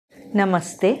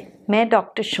नमस्ते, मैं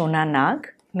डॉक्टर शोना नाग।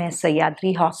 मैं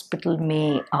सह्याद्री हॉस्पिटल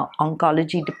में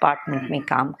ऑन्कोलॉजी डिपार्टमेंट में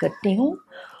काम करती हूँ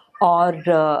और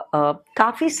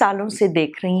काफ़ी सालों से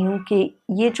देख रही हूँ कि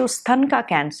ये जो स्तन का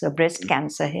कैंसर, ब्रेस्ट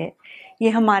कैंसर है, ये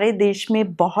हमारे देश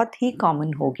में बहुत ही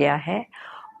कॉमन हो गया है।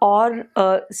 और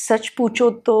सच पूछो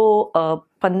तो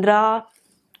 15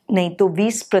 नहीं तो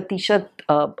 20%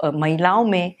 महिलाओं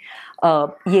में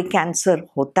ये कैंसर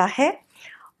होता है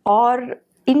और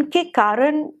इनके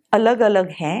कारण अलग अलग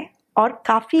हैं और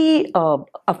काफ़ी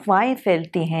अफवाहें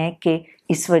फैलती हैं कि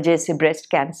इस वजह से ब्रेस्ट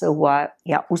कैंसर हुआ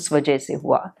या उस वजह से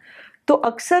हुआ। तो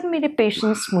अक्सर मेरे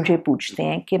पेशेंट्स मुझे पूछते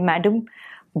हैं कि मैडम,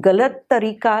 गलत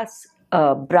तरीका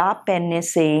ब्रा पहनने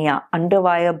से या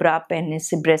अंडरवायर ब्रा पहनने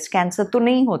से ब्रेस्ट कैंसर तो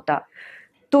नहीं होता?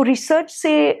 तो रिसर्च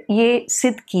से ये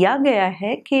सिद्ध किया गया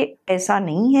है कि ऐसा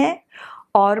नहीं है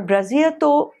और ब्राज़िया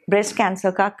तो ब्रेस्ट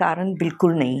कैंसर का कारण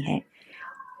बिल्कुल नहीं है।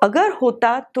 अगर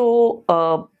होता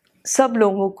तो सब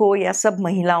लोगों को या सब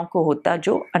महिलाओं को होता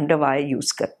जो अंडरवायर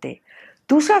यूज़ करते।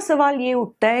 दूसरा सवाल ये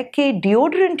उठता है कि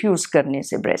डिओड्रेंट यूज़ करने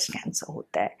से ब्रेस्ट कैंसर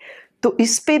होता है, तो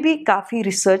इस पे भी काफ़ी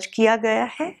रिसर्च किया गया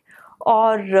है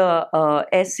और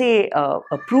ऐसे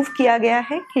प्रूव किया गया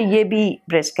है कि ये भी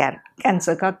ब्रेस्ट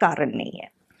कैंसर का कारण नहीं है।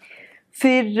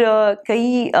 फिर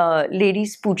कई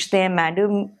लेडीज़ पूछते हैं,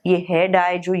 मैडम ये हेयर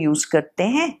डाई जो यूज़ करते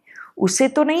हैं उससे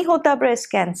तो नहीं होता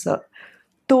ब्रेस्ट कैंसर?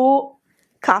 तो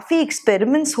काफ़ी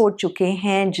एक्सपेरिमेंट्स हो चुके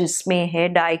हैं जिसमें हेयर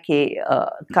डाई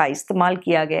का इस्तेमाल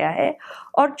किया गया है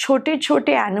और छोटे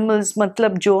छोटे एनिमल्स,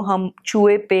 मतलब जो हम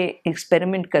चूहे पे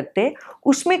एक्सपेरिमेंट करते हैं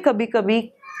उसमें कभी कभी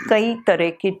कई तरह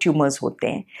के ट्यूमर्स होते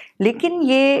हैं, लेकिन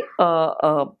ये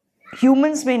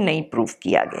ह्यूमंस में नहीं प्रूव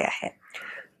किया गया है।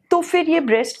 तो फिर ये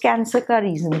ब्रेस्ट कैंसर का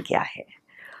रीज़न क्या है?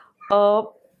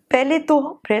 पहले तो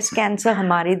ब्रेस्ट कैंसर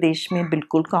हमारे देश में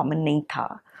बिल्कुल कॉमन नहीं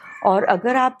था और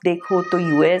अगर आप देखो तो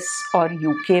यूएस और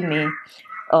यूके में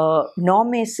 9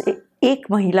 में से 1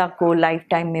 महिला को लाइफ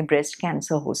टाइम में ब्रेस्ट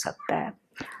कैंसर हो सकता है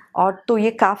और तो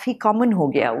ये काफ़ी कॉमन हो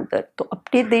गया उधर। तो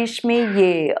अपने देश में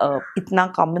ये इतना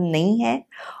कॉमन नहीं है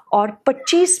और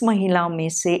 25 महिलाओं में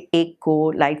से 1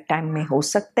 को लाइफ टाइम में हो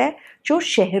सकता है जो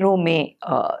शहरों में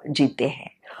जीते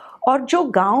हैं, और जो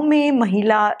गांव में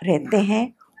महिला रहते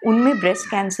हैं उनमें ब्रेस्ट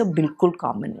कैंसर बिल्कुल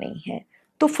कॉमन नहीं है।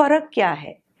 तो फ़र्क क्या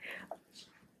है?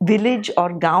 विलेज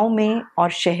और गांव में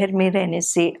और शहर में रहने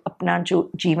से अपना जो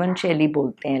जीवन शैली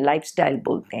बोलते हैं, लाइफस्टाइल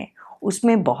बोलते हैं,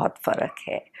 उसमें बहुत फ़र्क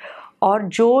है। और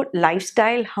जो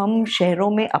लाइफस्टाइल हम शहरों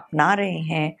में अपना रहे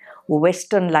हैं वो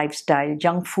वेस्टर्न लाइफस्टाइल,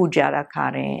 जंक फूड ज़्यादा खा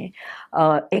रहे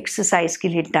हैं, एक्सरसाइज के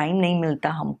लिए टाइम नहीं मिलता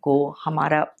हमको,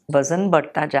 हमारा वज़न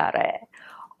बढ़ता जा रहा है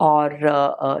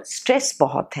और स्ट्रेस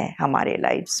बहुत है हमारे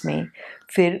लाइफ्स में।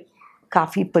 फिर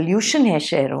काफ़ी पोल्यूशन है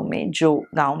शहरों में जो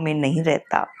गांव में नहीं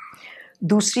रहता।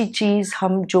 दूसरी चीज़,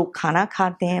 हम जो खाना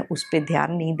खाते हैं उस पे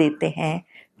ध्यान नहीं देते हैं,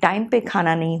 टाइम पे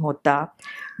खाना नहीं होता,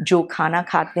 जो खाना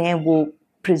खाते हैं वो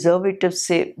प्रिजर्वेटिव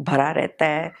से भरा रहता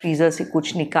है, फ्रीज़र से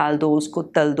कुछ निकाल दो उसको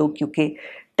तल दो क्योंकि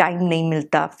टाइम नहीं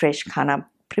मिलता फ्रेश खाना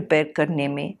प्रिपेयर करने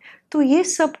में। तो ये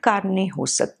सब कारणें हो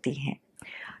सकती हैं।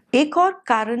 एक और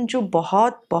कारण जो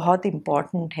बहुत बहुत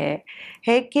इम्पॉर्टेंट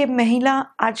है कि महिला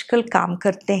आजकल काम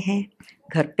करते हैं,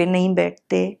 घर पे नहीं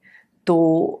बैठते,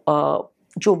 तो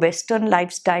जो वेस्टर्न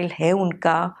लाइफस्टाइल है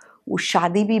उनका, वो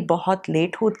शादी भी बहुत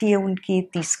लेट होती है उनकी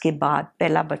 30 के बाद,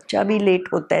 पहला बच्चा भी लेट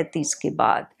होता है 30 के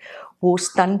बाद, वो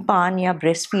स्तनपान या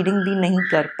ब्रेस्ट फीडिंग भी नहीं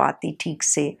कर पाती ठीक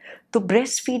से। तो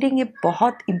ब्रेस्ट फीडिंग एक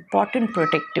बहुत इम्पॉर्टेंट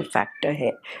प्रोटेक्टिव फैक्टर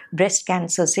है ब्रेस्ट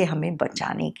कैंसर से हमें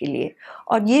बचाने के लिए,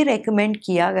 और ये रेकमेंड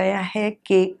किया गया है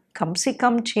कि कम से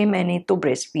कम 6 महीने तो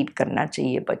ब्रेस्ट फीड करना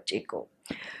चाहिए बच्चे को।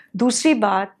 दूसरी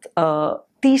बात,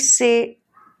 30 से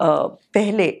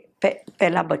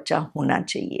पहला बच्चा होना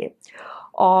चाहिए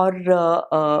और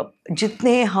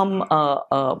जितने हम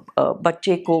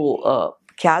बच्चे को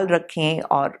ख्याल रखें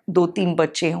और 2-3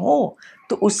 बच्चे हों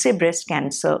तो उससे ब्रेस्ट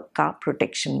कैंसर का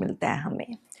प्रोटेक्शन मिलता है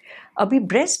हमें। अभी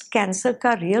ब्रेस्ट कैंसर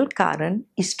का रियल कारण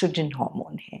ईस्ट्रोजन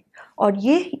हार्मोन है और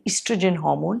ये ईस्ट्रोजन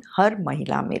हार्मोन हर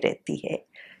महिला में रहती है।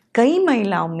 कई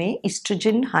महिलाओं में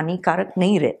ईस्ट्रोजन हानिकारक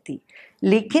नहीं रहती,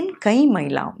 लेकिन कई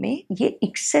महिलाओं में ये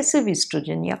एक्सेसिव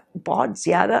ईस्ट्रोजन या बहुत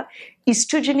ज़्यादा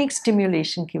ईस्ट्रोजेनिक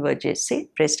स्टिम्युलेशन की वजह से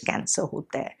ब्रेस्ट कैंसर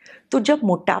होता है। तो जब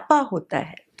मोटापा होता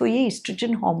है तो ये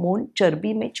ईस्ट्रोजन हार्मोन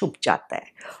चर्बी में छुप जाता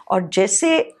है और जैसे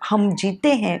हम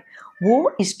जीते हैं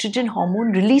वो ईस्ट्रोजन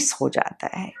हार्मोन रिलीज हो जाता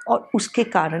है और उसके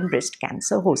कारण ब्रेस्ट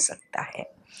कैंसर हो सकता है।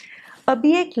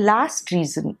 अभी एक लास्ट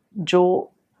रीज़न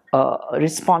जो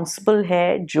रिस्पॉन्सिबल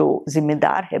है, जो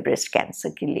जिम्मेदार है ब्रेस्ट कैंसर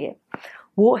के लिए,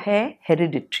 वो है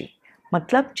हेरिडिटरी,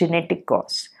 मतलब जेनेटिक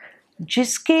कॉज,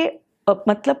 जिसके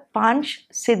मतलब 5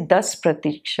 से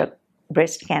 10%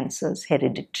 ब्रेस्ट कैंसर्स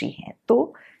हेरिडिटरी हैं।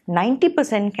 तो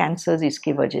 90% कैंसर्स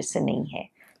इसकी वजह से नहीं है।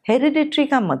 हेरिडिटरी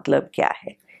का मतलब क्या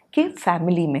है कि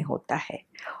फैमिली में होता है,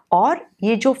 और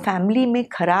ये जो फैमिली में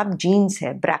खराब जीन्स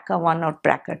है BRCA1 और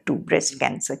BRCA2 ब्रेस्ट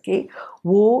कैंसर के,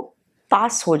 वो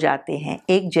पास हो जाते हैं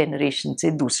एक जनरेशन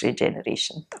से दूसरे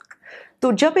जनरेशन तक।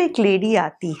 तो जब एक लेडी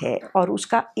आती है और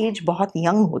उसका एज बहुत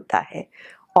यंग होता है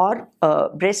और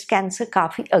ब्रेस्ट कैंसर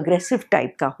काफ़ी अग्रेसिव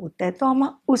टाइप का होता है, तो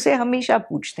हम उसे हमेशा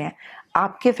पूछते हैं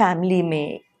आपके फैमिली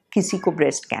में किसी को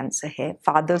ब्रेस्ट कैंसर है,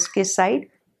 फादर्स के साइड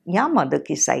या मदर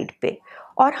के साइड पे।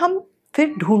 और हम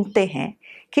फिर ढूंढते हैं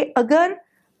कि अगर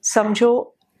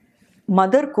समझो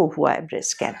मदर को हुआ है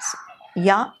ब्रेस्ट कैंसर,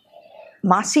 या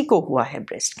मासी को हुआ है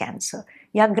ब्रेस्ट कैंसर,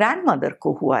 या ग्रैंड मदर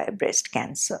को हुआ है ब्रेस्ट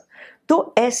कैंसर,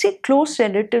 तो ऐसे क्लोज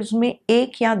रिलेटिव्स में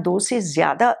एक या दो से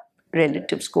ज़्यादा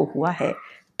रिलेटिव्स को हुआ है,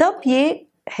 तब ये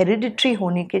हेरिडिटरी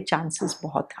होने के चांसेस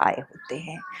बहुत हाई होते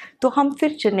हैं। तो हम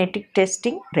फिर जेनेटिक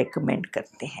टेस्टिंग रेकमेंड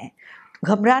करते हैं।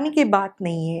 घबराने की बात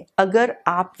नहीं है। अगर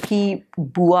आपकी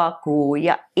बुआ को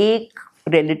या एक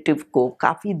रिलेटिव को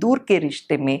काफ़ी दूर के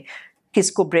रिश्ते में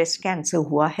किसको ब्रेस्ट कैंसर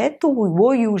हुआ है, तो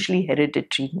वो यूजुअली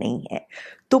हेरिडिटरी नहीं है।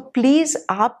 तो प्लीज़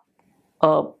आप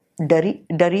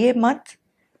डरिए मत।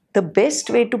 The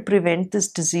best way to prevent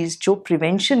this disease, जो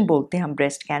प्रिवेंशन बोलते हैं हम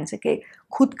ब्रेस्ट कैंसर के,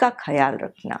 खुद का ख्याल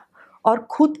रखना और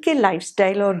खुद के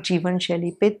लाइफस्टाइल और जीवन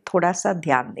शैली पे थोड़ा सा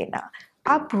ध्यान देना।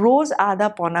 आप रोज़ आधा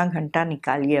पौना घंटा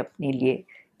निकालिए अपने लिए,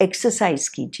 एक्सरसाइज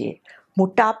कीजिए।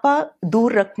 मोटापा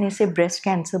दूर रखने से ब्रेस्ट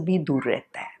कैंसर भी दूर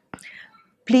रहता है।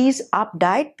 प्लीज़ आप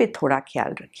डाइट पे थोड़ा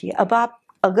ख्याल रखिए।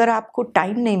 अगर आपको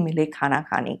टाइम नहीं मिले खाना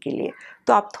खाने के लिए,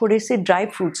 तो आप थोड़े से ड्राई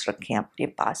फ्रूट्स रखें अपने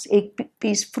पास, एक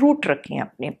पीस फ्रूट रखें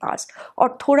अपने पास,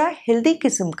 और थोड़ा हेल्दी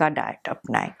किस्म का डाइट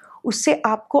अपनाएं। उससे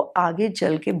आपको आगे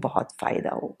चल के बहुत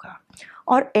फ़ायदा होगा।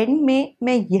 और एंड में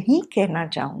मैं यही कहना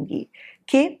चाहूँगी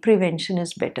कि prevention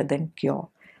is better than cure.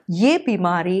 ये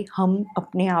बीमारी हम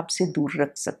अपने आप से दूर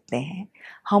रख सकते हैं,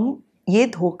 हम ये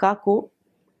धोखा को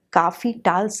काफ़ी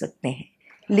टाल सकते हैं,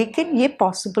 लेकिन ये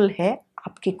पॉसिबल है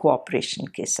आपके कोऑपरेशन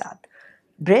के साथ।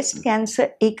 ब्रेस्ट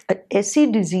कैंसर एक ऐसी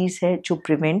डिजीज़ है जो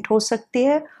प्रिवेंट हो सकती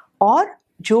है, और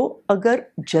जो अगर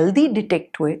जल्दी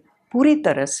डिटेक्ट हुए पूरी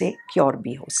तरह से क्योर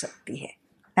भी हो सकती है।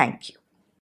 Thank you.